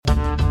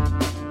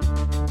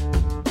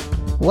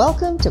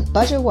Welcome to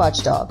Budget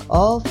Watchdog,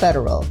 all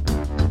federal.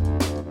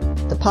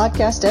 The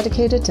podcast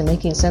dedicated to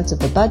making sense of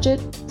the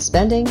budget,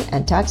 spending,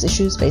 and tax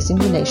issues facing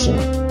the nation.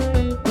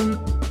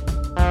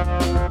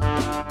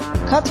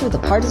 Cut through the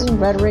partisan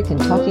rhetoric and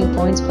talking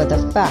points for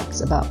the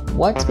facts about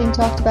what's being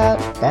talked about,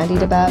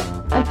 bandied about,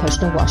 and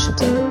pushed to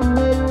Washington.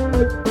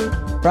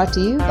 Brought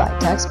to you by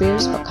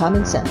Taxpayers for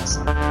Common Sense.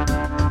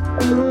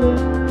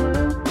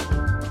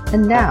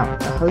 And now,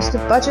 the host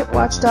of Budget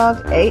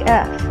Watchdog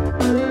AF,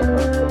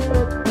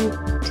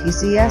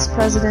 TCS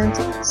President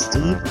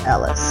Steve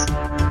Ellis.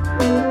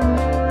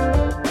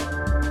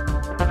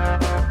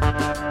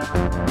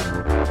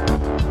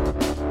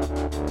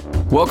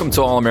 Welcome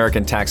to all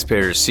American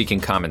taxpayers seeking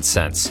common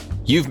sense.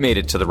 You've made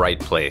it to the right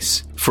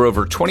place. For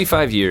over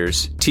 25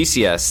 years,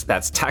 TCS,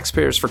 that's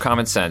Taxpayers for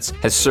Common Sense,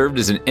 has served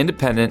as an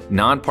independent,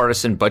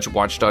 nonpartisan budget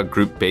watchdog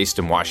group based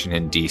in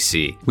Washington,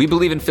 D.C. We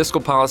believe in fiscal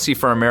policy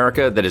for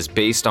America that is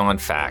based on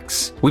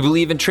facts. We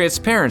believe in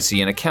transparency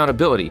and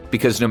accountability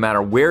because no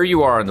matter where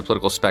you are in the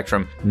political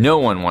spectrum, no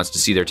one wants to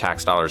see their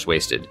tax dollars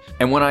wasted.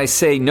 And when I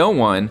say no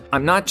one,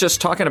 I'm not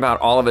just talking about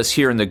all of us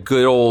here in the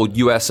good old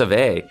US of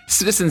A.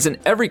 Citizens in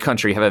every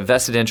country have a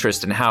vested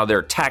interest in how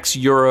their tax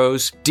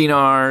euros,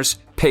 dinars,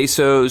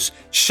 pesos,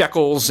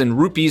 shekels, and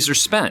rupees are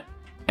spent.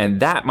 And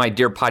that, my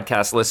dear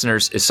podcast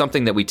listeners, is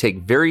something that we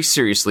take very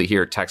seriously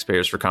here at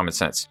Taxpayers for Common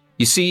Sense.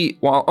 You see,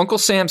 while Uncle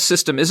Sam's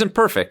system isn't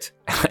perfect,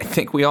 I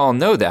think we all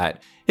know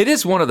that, it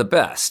is one of the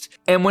best.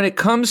 And when it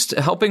comes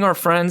to helping our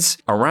friends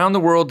around the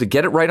world to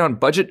get it right on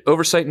budget,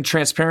 oversight, and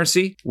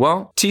transparency,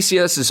 well,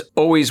 TCS is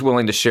always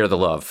willing to share the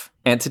love.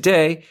 And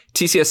today,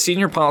 TCS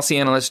Senior Policy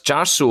Analyst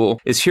Josh Sewell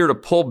is here to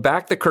pull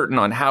back the curtain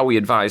on how we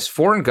advise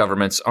foreign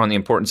governments on the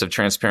importance of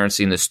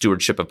transparency and the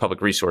stewardship of public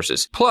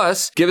resources.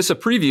 Plus, give us a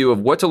preview of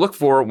what to look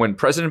for when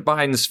President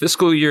Biden's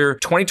fiscal year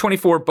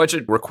 2024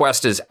 budget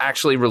request is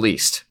actually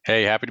released.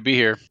 Hey, happy to be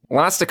here.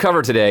 Lots to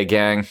cover today,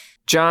 gang.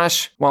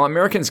 Josh, while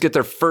Americans get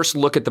their first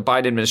look at the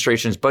Biden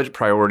administration's budget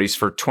priorities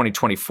for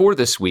 2024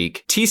 this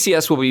week,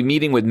 TCS will be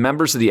meeting with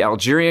members of the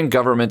Algerian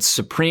government's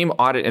Supreme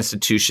Audit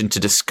Institution to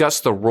discuss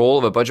the role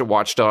of a budget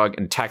watchdog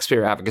in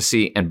taxpayer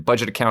advocacy and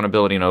budget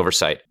accountability and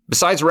oversight.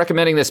 Besides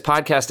recommending this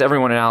podcast to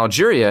everyone in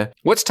Algeria,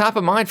 what's top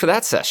of mind for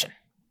that session?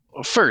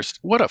 Well, first,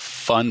 what a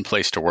fun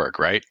place to work,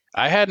 right?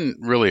 I hadn't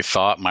really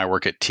thought my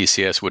work at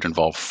TCS would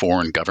involve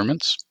foreign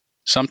governments.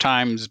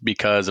 Sometimes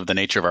because of the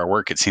nature of our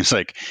work, it seems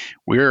like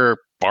we're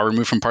far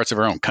removed from parts of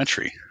our own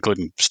country,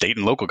 including state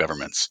and local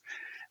governments.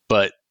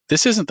 But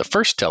this isn't the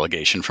first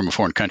delegation from a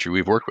foreign country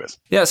we've worked with.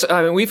 Yes,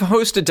 we've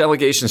hosted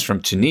delegations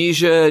from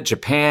Tunisia,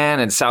 Japan,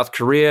 and South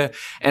Korea.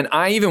 And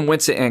I even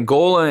went to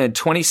Angola in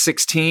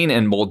 2016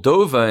 and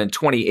Moldova in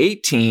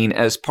 2018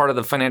 as part of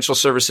the Financial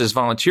Services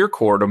Volunteer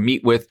Corps to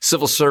meet with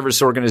civil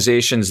service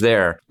organizations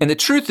there. And the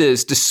truth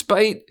is,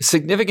 despite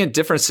significant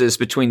differences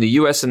between the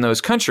U.S. and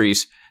those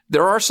countries,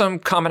 there are some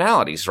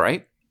commonalities,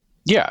 right?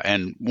 Yeah,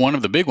 and one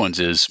of the big ones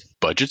is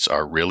budgets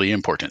are really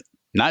important.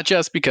 Not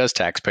just because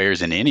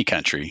taxpayers in any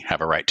country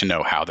have a right to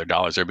know how their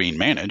dollars are being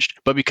managed,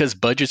 but because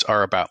budgets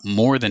are about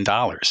more than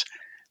dollars.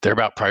 They're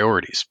about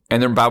priorities.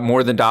 And they're about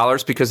more than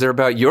dollars because they're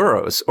about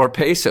euros or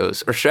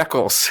pesos or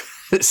shekels.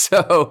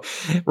 So,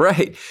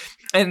 right.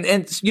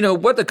 And you know,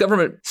 what the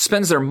government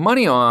spends their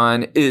money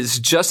on is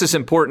just as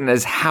important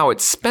as how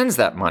it spends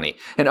that money.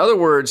 In other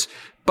words,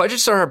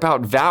 budgets are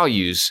about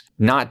values,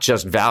 not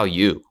just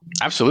value.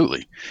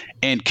 Absolutely.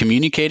 And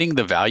communicating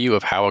the value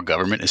of how a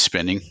government is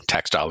spending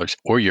tax dollars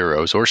or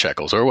euros or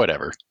shekels or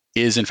whatever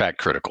is in fact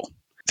critical.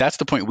 That's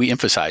the point we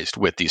emphasized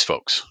with these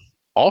folks.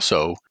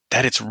 Also,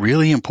 that it's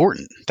really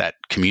important that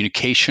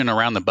communication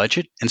around the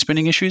budget and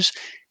spending issues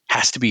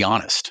has to be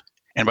honest.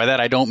 And by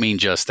that, I don't mean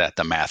just that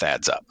the math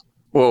adds up.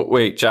 Well,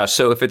 wait, Josh.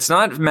 So if it's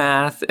not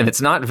math and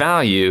it's not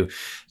value,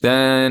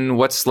 then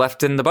what's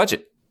left in the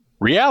budget?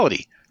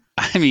 Reality.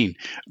 I mean,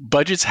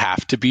 budgets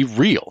have to be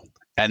real.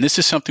 And this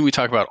is something we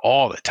talk about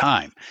all the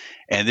time.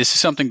 And this is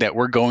something that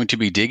we're going to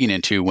be digging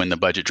into when the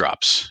budget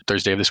drops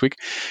Thursday of this week.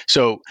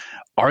 So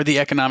are the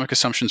economic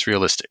assumptions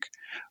realistic?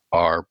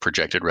 Are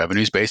projected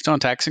revenues based on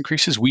tax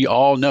increases we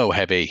all know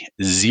have a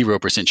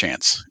 0%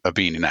 chance of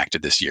being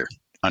enacted this year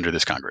under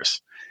this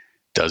Congress?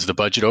 Does the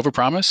budget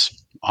overpromise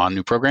on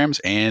new programs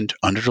and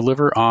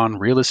underdeliver on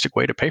realistic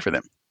way to pay for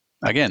them?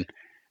 Again,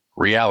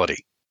 reality.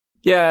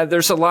 Yeah,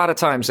 there's a lot of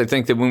times I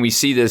think that when we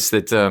see this,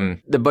 that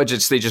the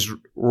budgets, they just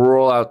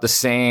roll out the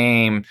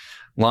same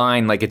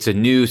line like it's a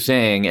new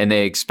thing and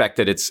they expect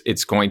that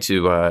it's going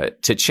to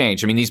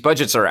change. I mean, these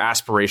budgets are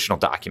aspirational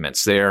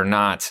documents. They are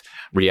not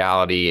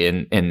reality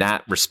in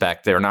that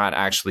respect. They're not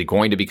actually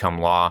going to become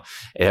law.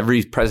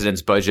 Every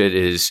president's budget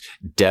is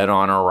dead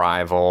on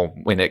arrival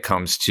when it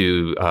comes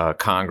to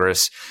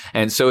Congress.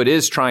 And so it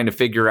is trying to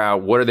figure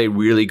out what are they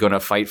really going to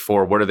fight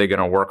for? What are they going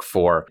to work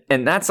for?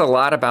 And that's a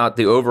lot about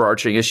the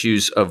overarching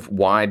issues of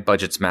why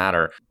budgets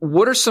matter.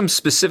 What are some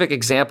specific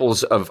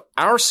examples of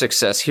our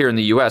success here in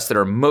the U.S. that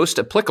are most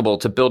applicable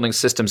to building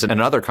systems in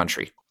another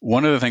country?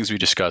 One of the things we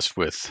discussed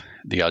with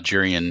the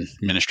Algerian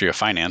Ministry of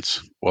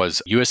Finance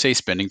was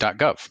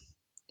USAspending.gov.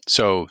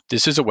 So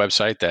this is a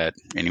website that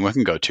anyone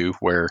can go to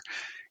where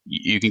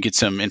you can get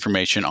some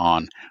information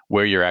on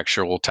where your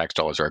actual tax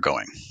dollars are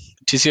going.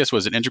 TCS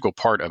was an integral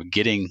part of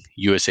getting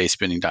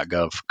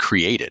usaspending.gov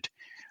created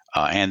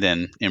and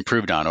then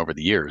improved on over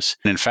the years.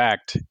 And in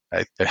fact,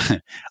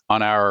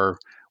 on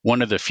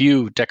one of the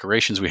few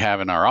decorations we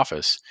have in our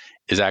office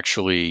is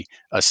actually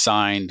a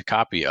signed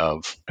copy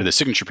of the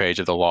signature page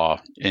of the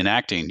law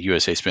enacting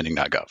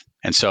usaspending.gov.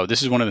 And so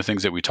this is one of the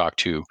things that we talked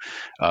to,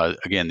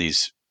 again,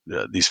 these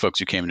folks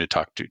who came in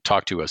to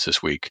talk to us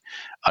this week,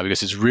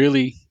 because it's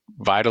really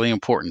vitally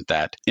important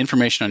that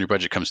information on your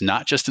budget comes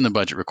not just in the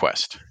budget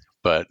request,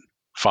 but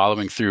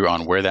following through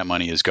on where that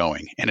money is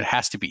going. And it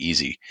has to be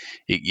easy.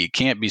 It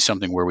can't be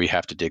something where we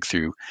have to dig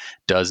through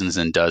dozens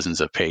and dozens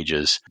of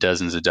pages,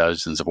 dozens and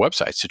dozens of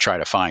websites to try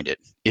to find it,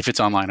 if it's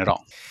online at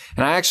all.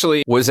 And I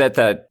actually was at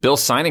that bill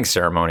signing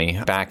ceremony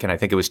back in, I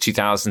think it was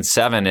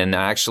 2007. And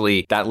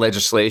actually that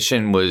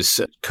legislation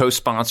was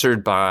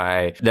co-sponsored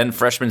by then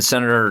freshman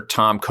Senator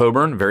Tom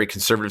Coburn, very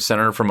conservative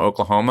senator from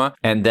Oklahoma,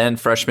 and then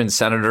freshman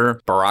Senator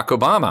Barack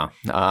Obama,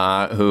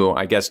 who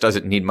I guess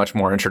doesn't need much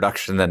more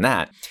introduction than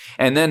that.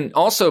 And then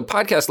also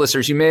podcast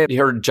listeners, you may have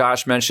heard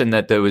Josh mention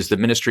that there was the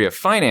Ministry of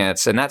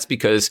Finance. And that's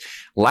because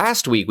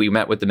last week we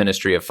met with the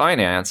Ministry of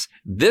Finance.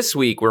 This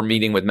week we're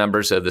meeting with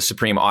members of the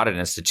Supreme Audit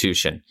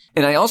Institution.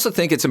 And I also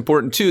think it's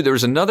important too, there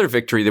was another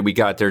victory that we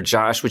got there,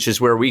 Josh, which is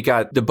where we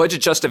got the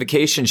budget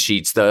justification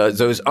sheets,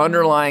 those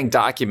underlying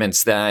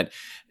documents that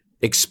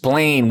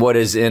explain what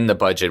is in the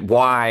budget,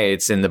 why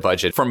it's in the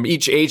budget from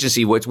each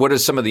agency. What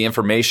is some of the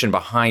information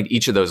behind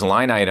each of those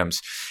line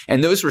items?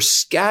 And those were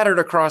scattered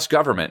across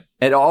government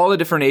at all the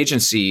different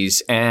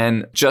agencies.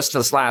 And just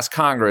this last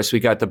Congress, we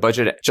got the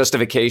Budget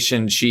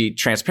Justification Sheet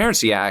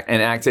Transparency Act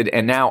enacted.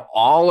 And now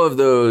all of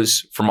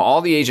those from all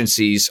the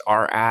agencies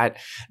are at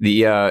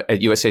the at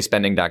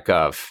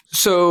usaspending.gov.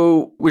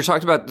 So we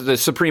talked about the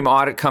Supreme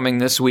Audit coming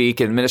this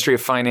week and Ministry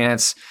of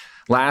Finance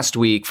last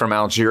week from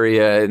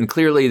Algeria, and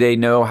clearly they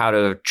know how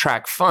to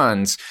track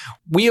funds.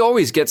 We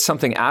always get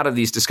something out of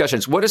these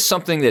discussions. What is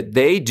something that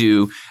they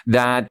do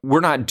that we're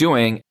not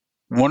doing?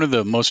 One of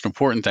the most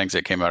important things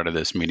that came out of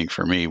this meeting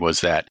for me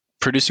was that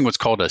producing what's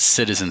called a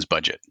citizen's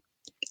budget.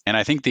 And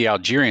I think the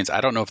Algerians, I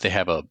don't know if they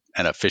have an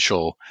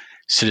official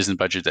citizen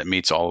budget that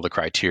meets all of the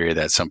criteria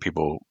that some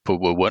people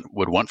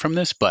would want from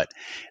this, but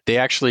they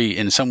actually,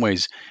 in some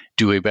ways,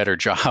 do a better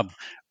job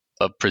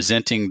of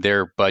presenting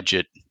their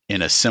budget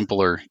in a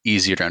simpler,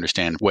 easier to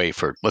understand way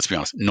for, let's be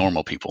honest,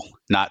 normal people,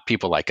 not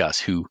people like us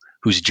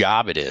whose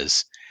job it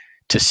is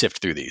to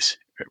sift through these.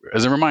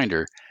 As a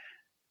reminder,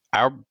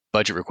 our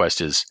budget request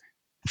is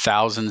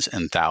thousands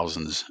and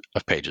thousands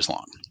of pages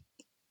long.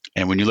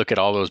 And when you look at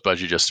all those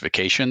budget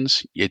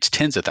justifications, it's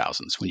tens of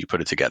thousands when you put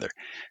it together.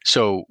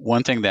 So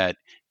one thing that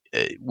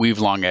we've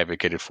long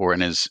advocated for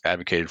and is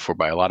advocated for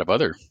by a lot of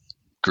other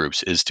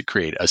groups is to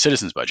create a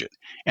citizen's budget.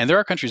 And there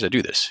are countries that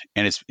do this.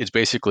 And it's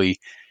basically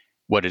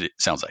what it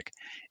sounds like.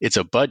 It's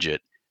a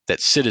budget that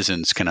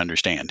citizens can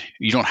understand.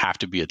 You don't have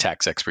to be a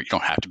tax expert. You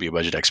don't have to be a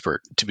budget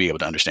expert to be able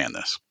to understand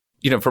this.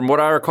 From what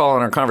I recall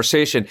in our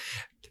conversation,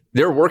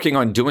 they're working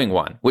on doing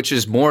one, which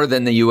is more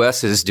than the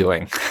U.S. is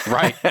doing.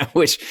 Right.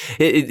 Which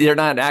they're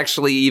not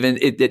actually even,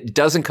 it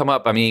doesn't come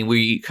up. I mean,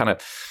 we kind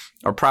of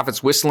are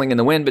prophets whistling in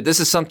the wind, but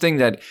this is something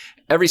that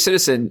every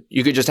citizen,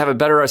 you could just have a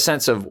better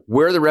sense of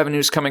where the revenue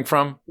is coming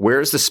from,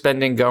 where's the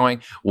spending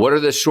going, what are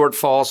the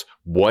shortfalls,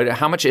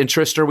 how much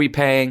interest are we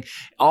paying,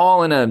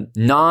 all in a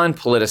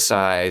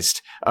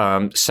non-politicized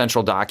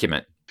central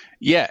document.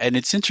 Yeah, and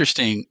it's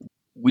interesting.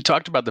 We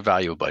talked about the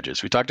value of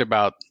budgets. We talked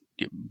about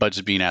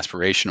budgets being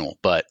aspirational,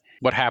 but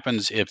what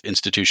happens if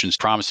institutions'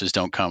 promises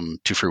don't come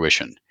to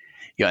fruition?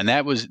 Yeah, and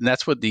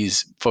that's what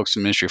these folks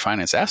in the Ministry of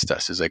Finance asked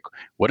us, is like,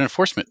 what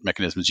enforcement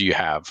mechanisms do you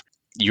have?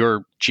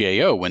 Your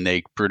GAO, when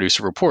they produce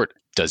a report,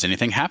 does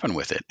anything happen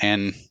with it?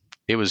 And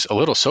it was a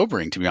little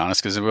sobering, to be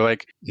honest, because we're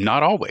like,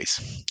 not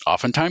always.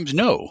 Oftentimes,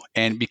 no.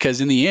 And because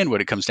in the end, what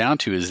it comes down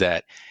to is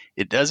that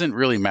it doesn't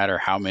really matter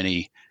how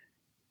many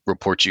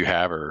reports you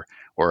have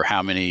or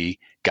how many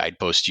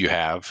guideposts you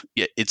have.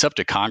 It's up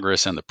to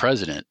Congress and the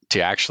president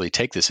to actually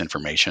take this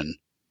information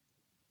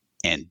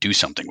and do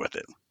something with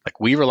it. Like,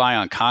 we rely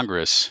on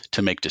Congress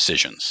to make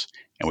decisions,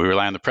 and we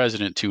rely on the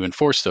president to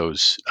enforce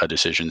those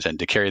decisions and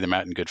to carry them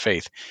out in good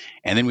faith.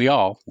 And then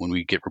when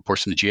we get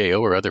reports from the GAO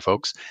or other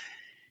folks,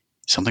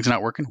 something's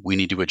not working, we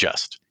need to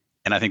adjust.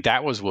 And I think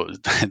that was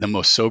what the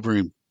most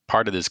sobering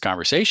part of this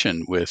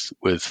conversation with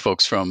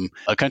folks from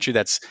a country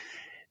that's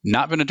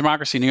not been a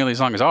democracy nearly as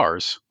long as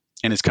ours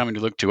and is coming to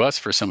look to us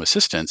for some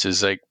assistance,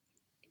 is like,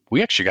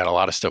 we actually got a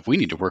lot of stuff we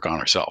need to work on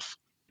ourselves.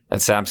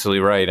 That's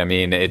absolutely right. I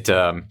mean,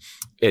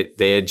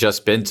 they had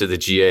just been to the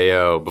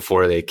GAO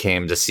before they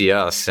came to see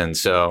us. And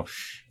so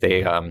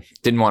they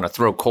didn't want to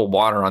throw cold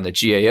water on the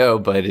GAO,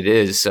 but it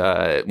is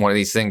one of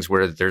these things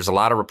where there's a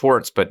lot of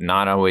reports, but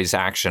not always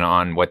action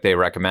on what they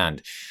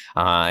recommend.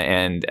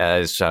 And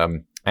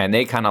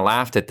they kind of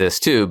laughed at this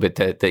too, but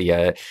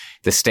the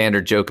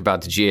standard joke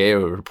about the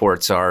GAO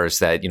reports is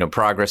that,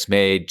 progress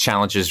made,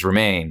 challenges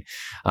remain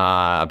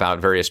about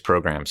various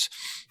programs.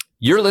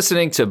 You're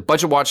listening to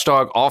Budget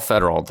Watchdog All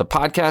Federal, the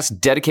podcast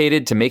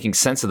dedicated to making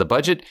sense of the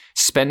budget,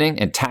 spending,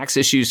 and tax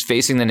issues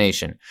facing the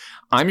nation.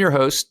 I'm your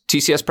host,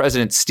 TCS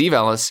President Steve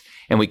Ellis,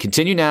 and we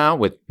continue now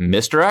with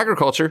Mr.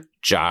 Agriculture,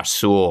 Josh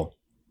Sewell.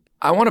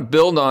 I want to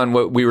build on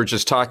what we were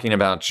just talking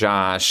about,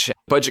 Josh.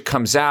 Budget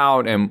comes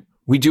out and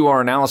we do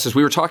our analysis.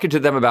 We were talking to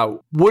them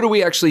about what do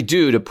we actually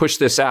do to push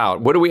this out?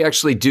 What do we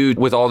actually do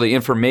with all the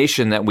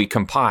information that we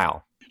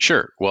compile?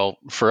 Sure. Well,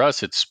 for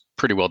us, it's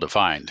pretty well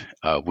defined.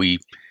 We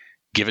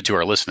give it to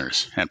our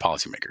listeners and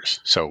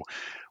policymakers. So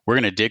we're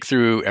going to dig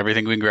through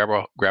everything we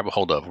can grab a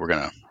hold of. We're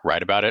going to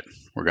write about it.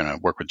 We're going to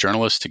work with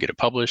journalists to get it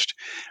published.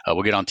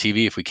 We'll get on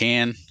TV if we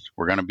can.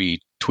 We're going to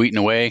be tweeting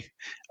away.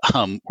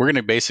 We're going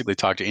to basically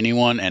talk to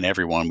anyone and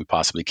everyone we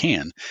possibly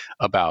can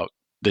about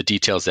the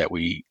details that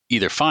we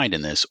either find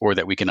in this or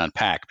that we can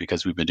unpack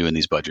because we've been doing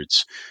this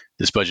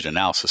budget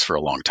analysis for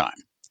a long time.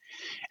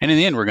 And in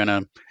the end, we're going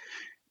to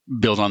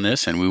build on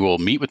this and we will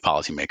meet with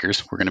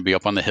policymakers. We're going to be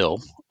up on the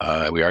Hill.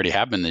 We already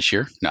have been this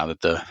year, now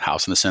that the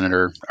House and the Senate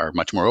are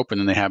much more open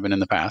than they have been in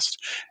the past.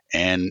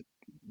 And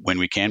when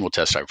we can, we'll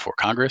testify before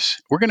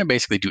Congress. We're going to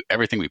basically do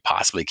everything we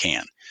possibly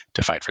can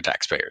to fight for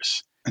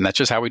taxpayers. And that's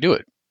just how we do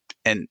it.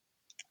 And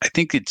I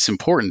think it's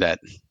important that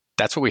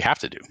that's what we have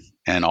to do.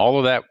 And all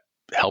of that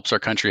helps our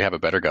country have a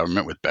better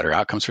government with better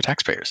outcomes for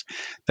taxpayers.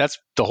 That's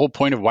the whole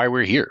point of why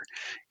we're here.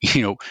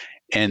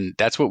 And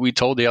that's what we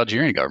told the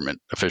Algerian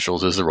government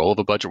officials is the role of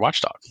a budget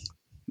watchdog.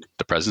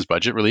 The president's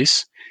budget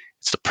release,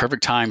 it's the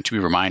perfect time to be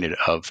reminded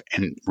of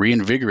and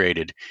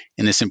reinvigorated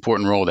in this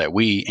important role that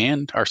we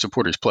and our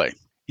supporters play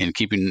in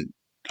keeping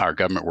our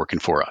government working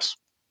for us.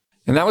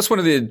 And that was one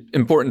of the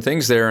important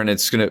things there. And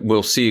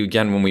we'll see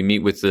again when we meet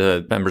with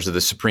the members of the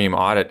Supreme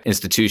Audit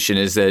Institution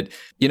is that,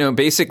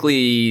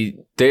 basically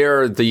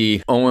they're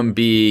the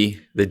OMB,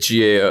 the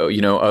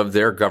GAO, of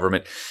their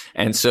government.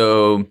 And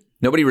so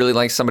nobody really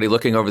likes somebody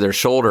looking over their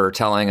shoulder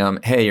telling them,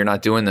 hey, you're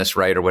not doing this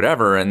right or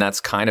whatever. And that's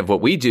kind of what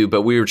we do.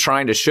 But we were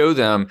trying to show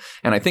them,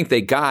 and I think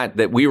they got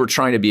that we were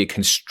trying to be a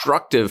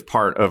constructive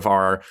part of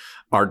our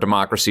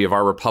democracy, of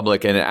our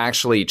republic, and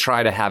actually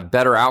try to have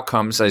better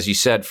outcomes, as you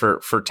said,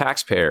 for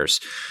taxpayers.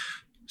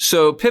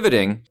 So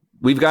pivoting,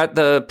 we've got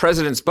the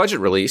president's budget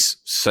release,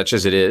 such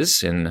as it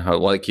is, and I'd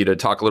like you to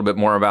talk a little bit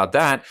more about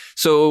that.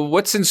 So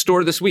what's in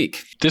store this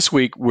week? This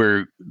week,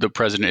 the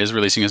president is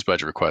releasing his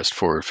budget request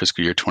for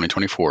fiscal year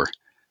 2024,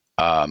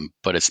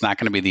 but it's not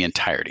going to be the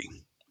entirety.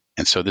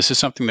 And so this is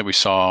something that we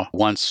saw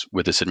once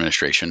with this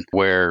administration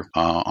where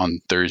on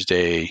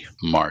Thursday,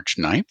 March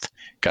 9th,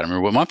 got to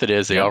remember what month it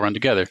is, they all run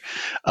together.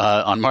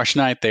 On March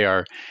 9th,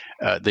 the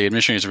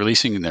administration is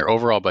releasing their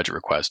overall budget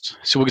request.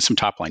 So we'll get some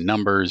top line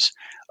numbers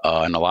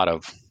and a lot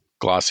of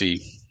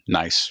glossy,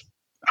 nice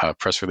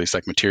press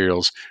release-like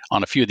materials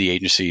on a few of the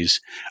agencies,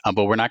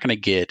 but we're not going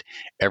to get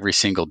every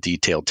single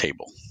detailed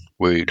table.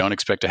 We don't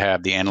expect to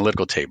have the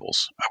analytical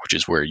tables, which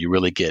is where you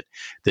really get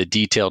the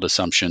detailed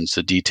assumptions,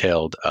 the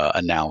detailed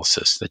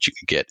analysis that you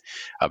can get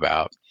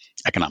about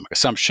economic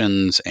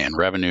assumptions and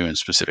revenue in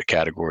specific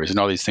categories and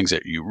all these things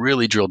that you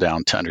really drill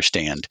down to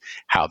understand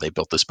how they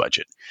built this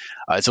budget.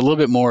 It's a little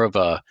bit more of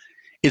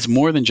it's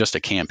more than just a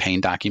campaign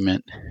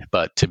document,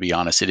 but to be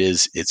honest,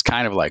 it's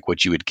kind of like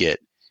what you would get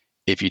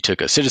if you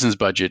took a citizen's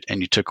budget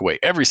and you took away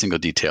every single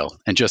detail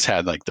and just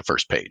had like the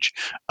first page.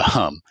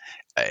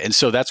 And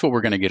so that's what we're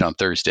going to get on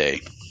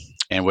Thursday.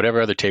 And whatever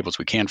other tables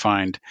we can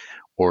find,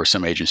 or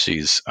some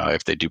agencies,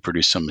 if they do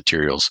produce some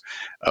materials,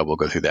 we'll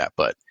go through that.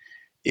 But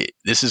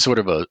this is sort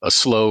of a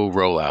slow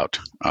rollout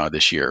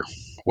this year,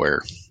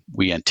 where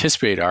we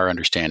anticipate our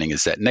understanding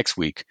is that next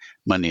week,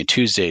 Monday and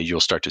Tuesday, you'll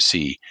start to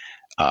see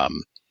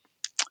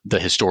the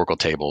historical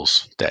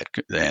tables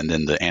and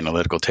then the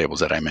analytical tables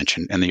that I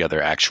mentioned, and the other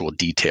actual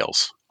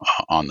details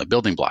on the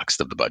building blocks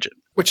of the budget.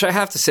 Which I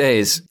have to say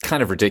is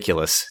kind of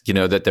ridiculous,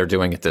 that they're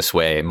doing it this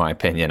way, in my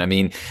opinion. I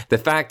mean, the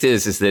fact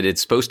is that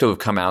it's supposed to have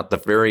come out the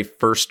very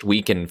first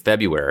week in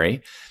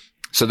February.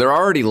 So they're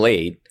already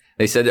late.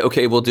 They said,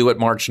 okay, we'll do it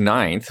March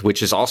 9th,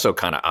 which is also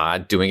kind of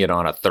odd, doing it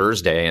on a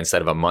Thursday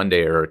instead of a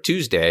Monday or a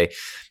Tuesday.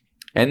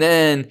 And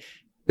then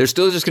they're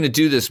still just going to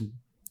do this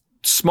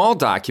small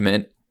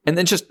document. And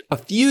then just a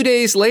few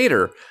days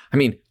later, I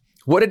mean,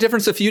 what a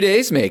difference a few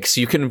days makes.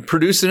 You can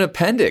produce an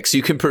appendix.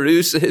 You can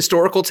produce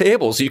historical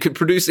tables. You can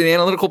produce the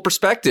analytical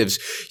perspectives.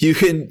 You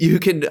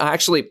can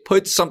actually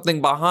put something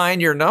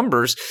behind your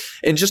numbers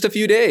in just a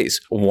few days.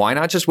 Why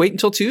not just wait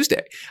until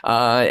Tuesday?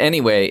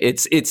 Anyway,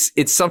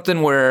 it's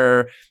something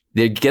where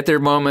they get their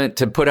moment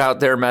to put out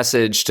their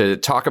message, to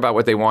talk about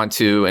what they want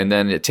to, and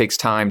then it takes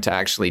time to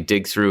actually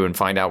dig through and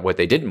find out what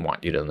they didn't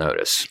want you to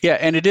notice. Yeah,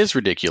 and it is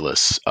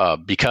ridiculous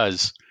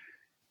because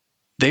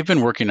they've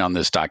been working on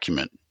this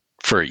document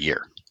for a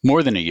year,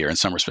 more than a year in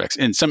some respects.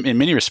 In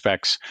many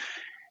respects,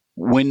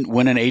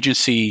 when an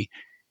agency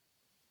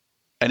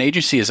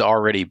is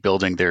already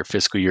building their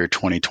fiscal year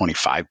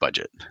 2025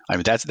 budget. I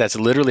mean, that's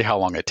literally how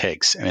long it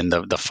takes. And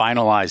the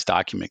finalized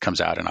document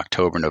comes out in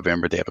October,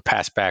 November. They have a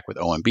pass back with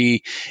OMB.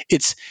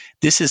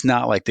 This is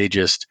not like they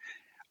just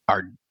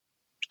are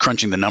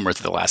crunching the numbers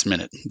at the last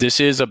minute. This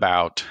is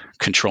about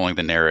controlling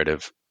the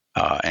narrative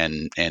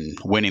and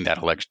winning that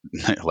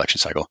election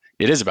cycle.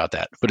 It is about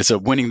that, but it's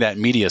winning that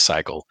media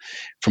cycle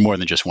for more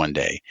than just one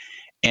day.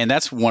 And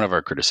that's one of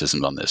our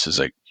criticisms on this is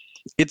like,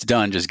 it's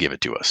done, just give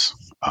it to us.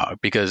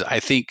 Because I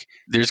think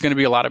there's going to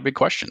be a lot of big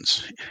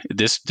questions.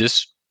 This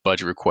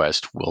budget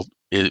request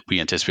we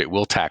anticipate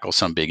will tackle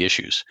some big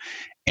issues.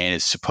 And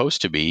it's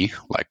supposed to be,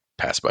 like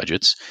past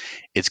budgets,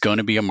 it's going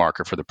to be a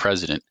marker for the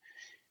president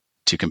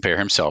to compare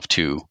himself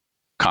to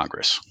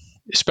Congress,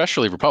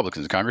 especially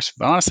Republicans in Congress,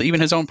 but honestly,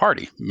 even his own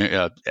party,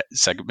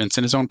 segments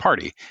in his own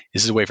party.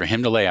 This is a way for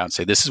him to lay out and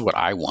say, this is what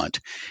I want.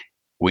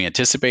 We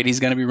anticipate he's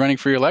going to be running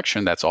for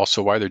re-election. That's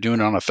also why they're doing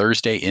it on a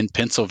Thursday in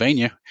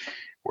Pennsylvania,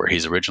 where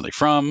he's originally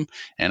from,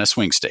 and a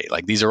swing state.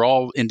 Like, these are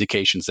all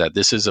indications that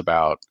this is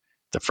about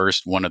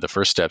one of the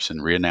first steps in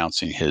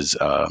announcing his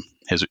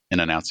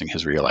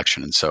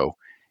re-election. And so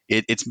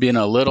it's been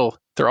a little,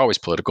 they're always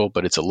political,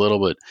 but it's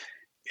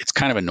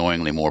kind of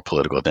annoyingly more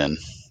political than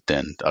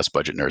us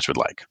budget nerds would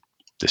like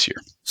this year.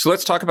 So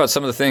let's talk about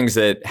some of the things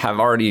that have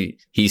already,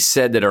 he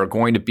said, that are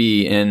going to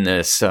be in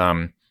this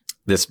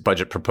this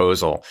budget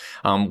proposal.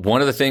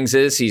 One of the things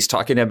is he's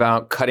talking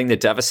about cutting the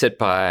deficit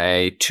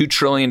by $2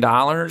 trillion.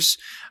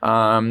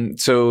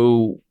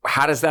 So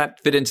how does that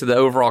fit into the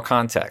overall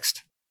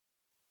context?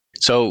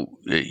 So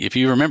if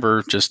you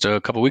remember, just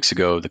a couple of weeks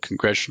ago, the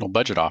Congressional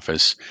Budget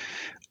Office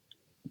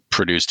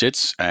produced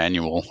its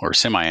annual or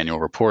semi-annual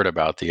report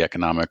about the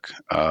economic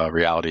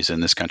realities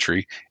in this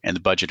country and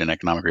the budget and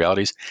economic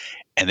realities.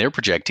 And they're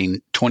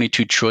projecting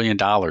 $22 trillion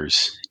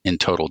in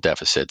total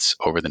deficits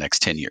over the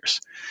next 10 years.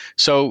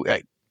 So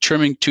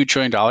trimming $2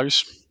 trillion,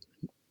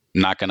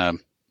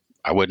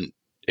 I wouldn't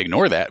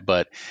ignore that,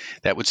 but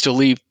that would still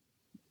leave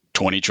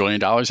 $20 trillion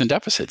in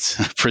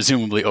deficits,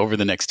 presumably over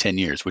the next 10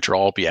 years, which will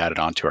all be added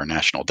onto our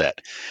national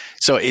debt.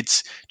 So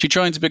 $2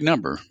 trillion is a big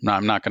number. Now,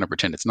 I'm not going to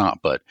pretend it's not,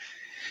 but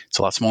it's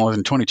a lot smaller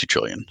than 22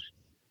 trillion.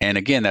 And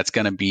again, that's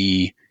going to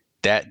be,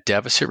 that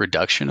deficit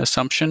reduction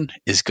assumption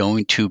is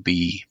going to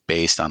be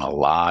based on a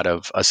lot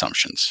of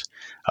assumptions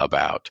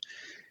about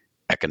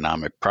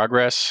economic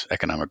progress,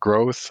 economic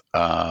growth,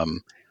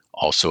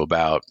 also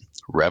about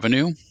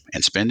revenue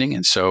and spending.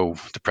 And so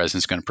the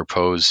president's going to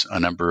propose a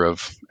number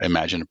of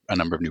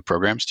new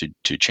programs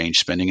to change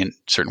spending in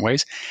certain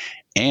ways.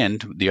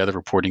 And the other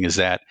reporting is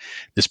that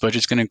this budget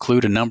is going to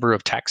include a number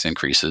of tax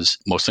increases,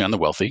 mostly on the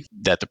wealthy,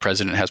 that the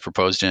president has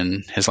proposed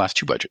in his last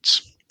two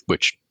budgets,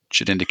 which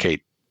should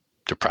indicate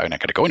they're probably not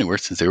going to go anywhere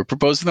since they were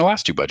proposed in the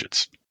last two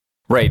budgets.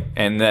 Right.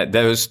 And that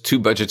those two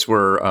budgets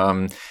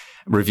were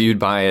reviewed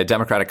by a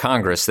Democratic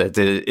Congress that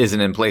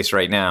isn't in place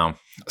right now.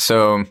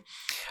 So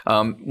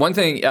one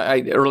thing,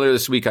 earlier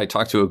this week, I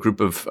talked to a group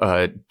of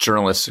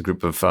journalists, a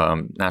group of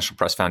National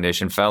Press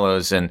Foundation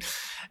fellows, and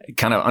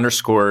kind of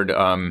underscored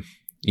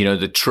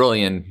the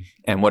trillion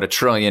and what a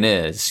trillion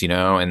is,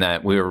 and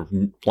that we're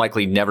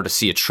likely never to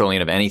see a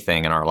trillion of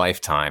anything in our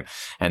lifetime.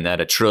 And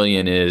that a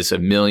trillion is a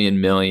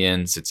million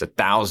millions, it's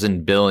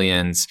 1,000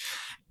 billions.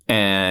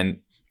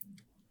 And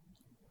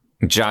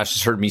Josh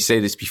has heard me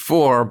say this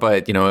before,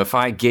 but, if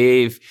I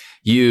gave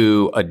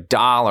you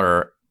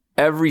 $1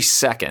 every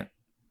second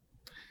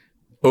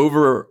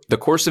over the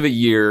course of a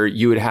year,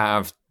 you would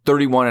have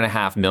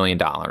 $31.5 million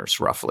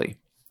roughly.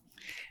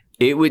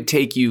 It would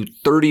take you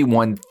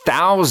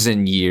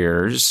 31,000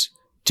 years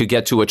to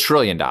get to $1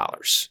 trillion.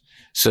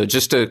 So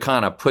just to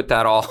kind of put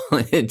that all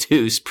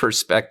into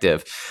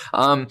perspective.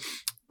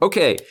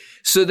 Okay.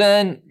 So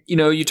then,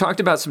 you talked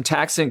about some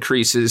tax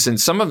increases, and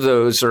some of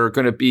those are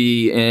going to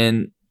be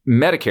in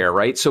Medicare,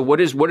 right? So what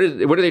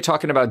are they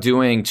talking about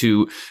doing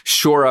to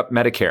shore up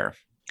Medicare?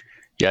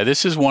 Yeah,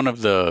 this is one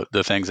of the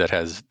things that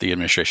the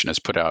administration has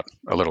put out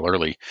a little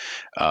early,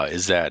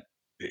 is that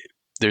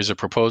there's a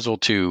proposal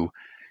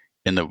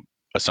in the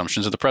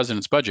assumptions of the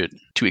president's budget,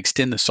 to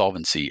extend the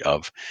solvency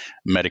of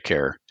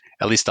Medicare,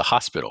 at least the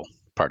hospital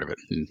part of it,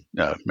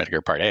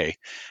 Medicare Part A,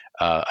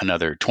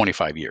 another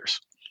 25 years.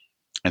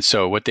 And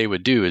so what they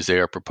would do is they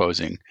are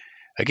proposing,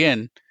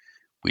 again,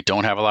 we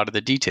don't have a lot of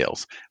the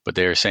details, but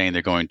they're saying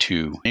they're going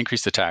to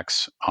increase the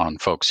tax on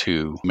folks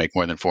who make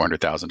more than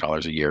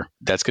 $400,000 a year.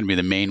 That's going to be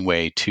the main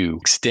way to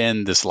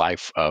extend this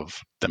life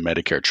of the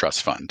Medicare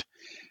Trust Fund,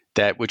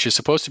 which is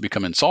supposed to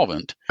become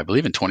insolvent, I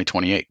believe, in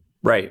 2028.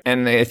 Right.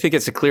 And I think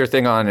it's a clear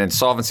thing on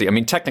insolvency. I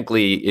mean,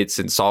 technically it's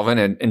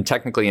insolvent, and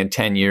technically in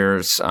 10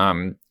 years,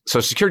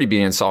 Social Security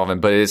being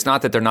insolvent, but it's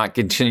not that they're not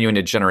continuing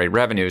to generate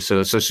revenue.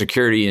 So Social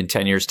Security in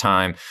 10 years'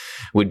 time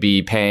would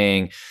be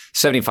paying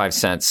 75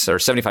 cents or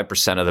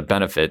 75% of the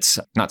benefits.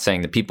 Not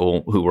saying the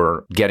people who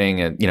were getting,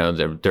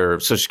 their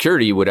Social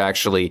Security would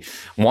actually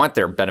want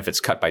their benefits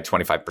cut by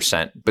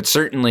 25%. But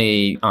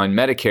certainly on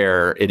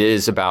Medicare, it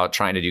is about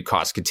trying to do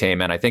cost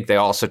containment. I think they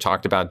also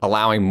talked about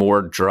allowing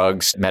more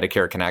drugs.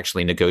 Medicare can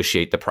actually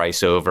negotiate the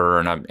price over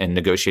and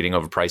negotiating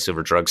over price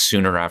over drugs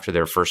sooner after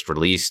they're first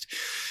released.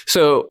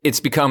 So it's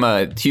become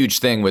a huge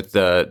thing with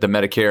the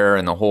Medicare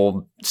and the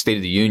whole State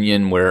of the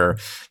Union, where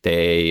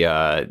they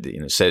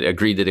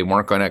agreed that they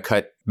weren't going to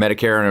cut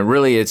Medicare, and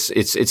really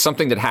it's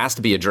something that has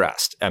to be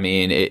addressed. I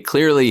mean, it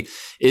clearly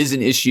is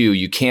an issue.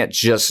 You can't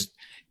just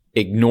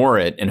ignore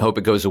it and hope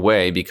it goes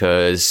away,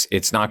 because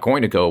it's not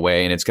going to go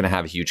away and it's going to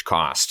have a huge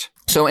cost.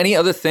 So any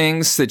other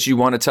things that you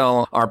want to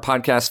tell our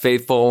podcast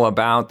faithful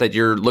about that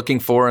you're looking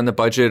for in the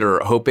budget or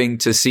hoping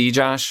to see,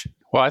 Josh?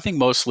 Well, I think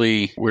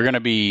mostly we're going to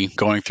be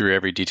going through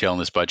every detail in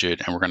this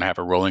budget, and we're going to have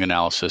a rolling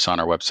analysis on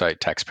our website,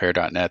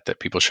 taxpayer.net, that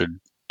people should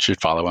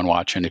follow and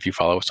watch. And if you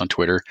follow us on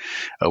Twitter,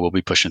 we'll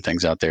be pushing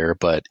things out there.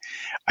 But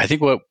I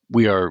think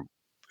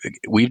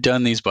we've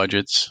done these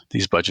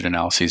budget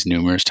analyses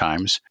numerous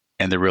times,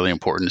 and they're really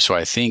important. So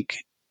I think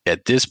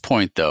at this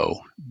point, though,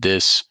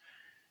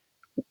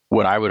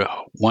 what I would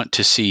want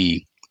to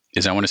see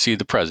is I want to see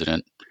the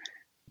president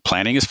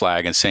planting his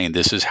flag and saying,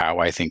 this is how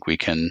I think we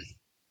can,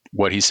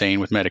 what he's saying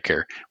with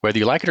Medicare, whether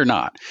you like it or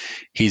not,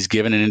 he's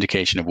given an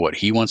indication of what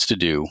he wants to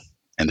do.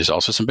 And there's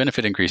also some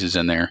benefit increases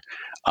in there.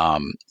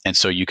 And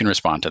so you can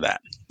respond to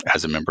that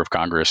as a member of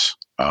Congress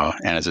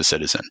and as a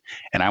citizen.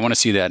 And I want to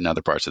see that in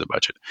other parts of the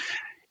budget.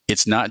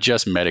 It's not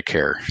just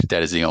Medicare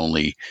that is the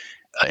only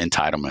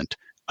entitlement,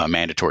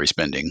 mandatory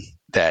spending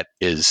that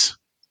is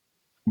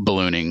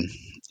ballooning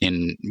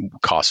in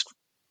cost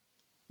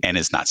and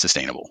is not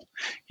sustainable.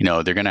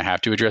 They're going to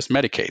have to address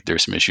Medicaid.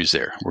 There's some issues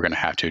there. We're going to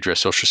have to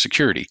address Social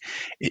Security.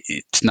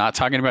 It's not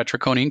talking about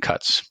draconian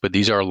cuts, but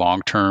these are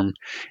long-term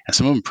and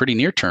some of them pretty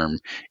near-term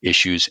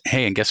issues.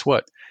 Hey, and guess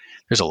what?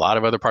 There's a lot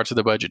of other parts of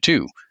the budget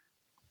too.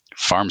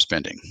 Farm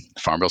spending.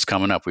 The Farm Bill's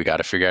coming up. We got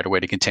to figure out a way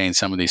to contain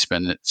some of the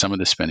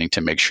spending to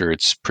make sure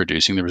it's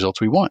producing the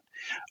results we want.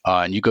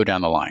 And you go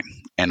down the line.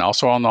 And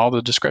also on all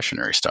the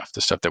discretionary stuff,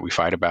 the stuff that we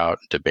fight about,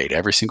 debate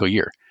every single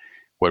year.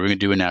 What are we going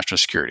to do in national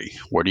security?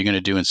 What are you going to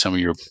do in some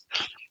of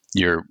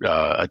your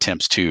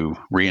attempts to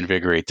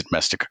reinvigorate the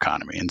domestic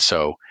economy? And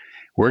so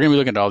we're going to be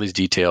looking at all these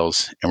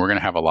details, and we're going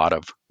to have a lot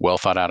of well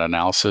thought out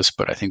analysis.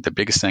 But I think the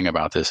biggest thing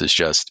about this is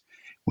just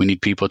we need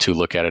people to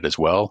look at it as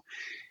well,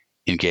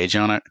 engage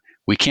on it.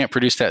 We can't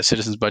produce that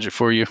citizens budget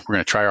for you. We're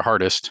going to try our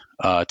hardest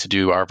to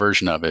do our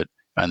version of it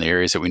in the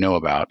areas that we know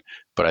about.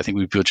 But I think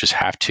we just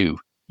have to.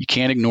 You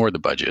can't ignore the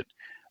budget,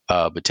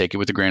 but take it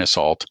with a grain of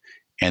salt,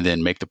 and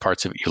then make the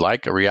parts of it you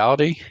like a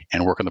reality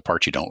and work on the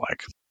parts you don't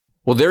like.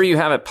 Well, there you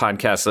have it,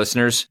 podcast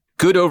listeners.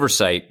 Good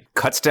oversight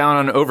cuts down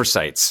on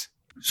oversights.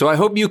 So I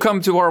hope you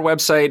come to our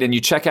website and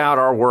you check out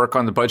our work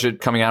on the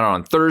budget coming out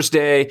on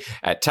Thursday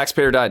at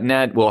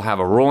taxpayer.net. We'll have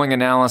a rolling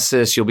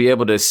analysis. You'll be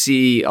able to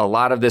see a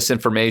lot of this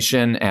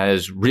information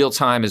as real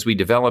time as we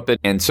develop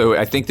it. And so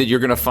I think that you're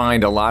going to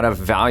find a lot of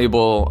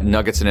valuable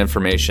nuggets and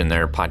information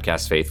there,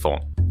 podcast faithful.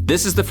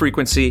 This is The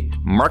Frequency.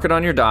 Mark it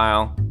on your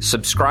dial,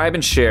 subscribe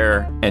and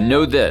share, and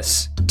know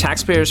this: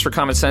 Taxpayers for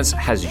Common Sense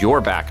has your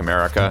back,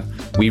 America.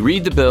 We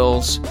read the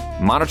bills,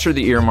 monitor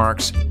the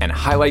earmarks, and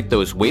highlight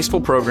those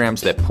wasteful programs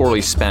that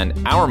poorly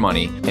spend our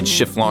money and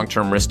shift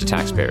long-term risk to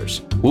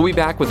taxpayers. We'll be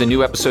back with a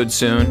new episode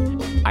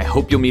soon. I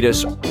hope you'll meet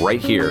us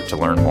right here to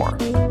learn more.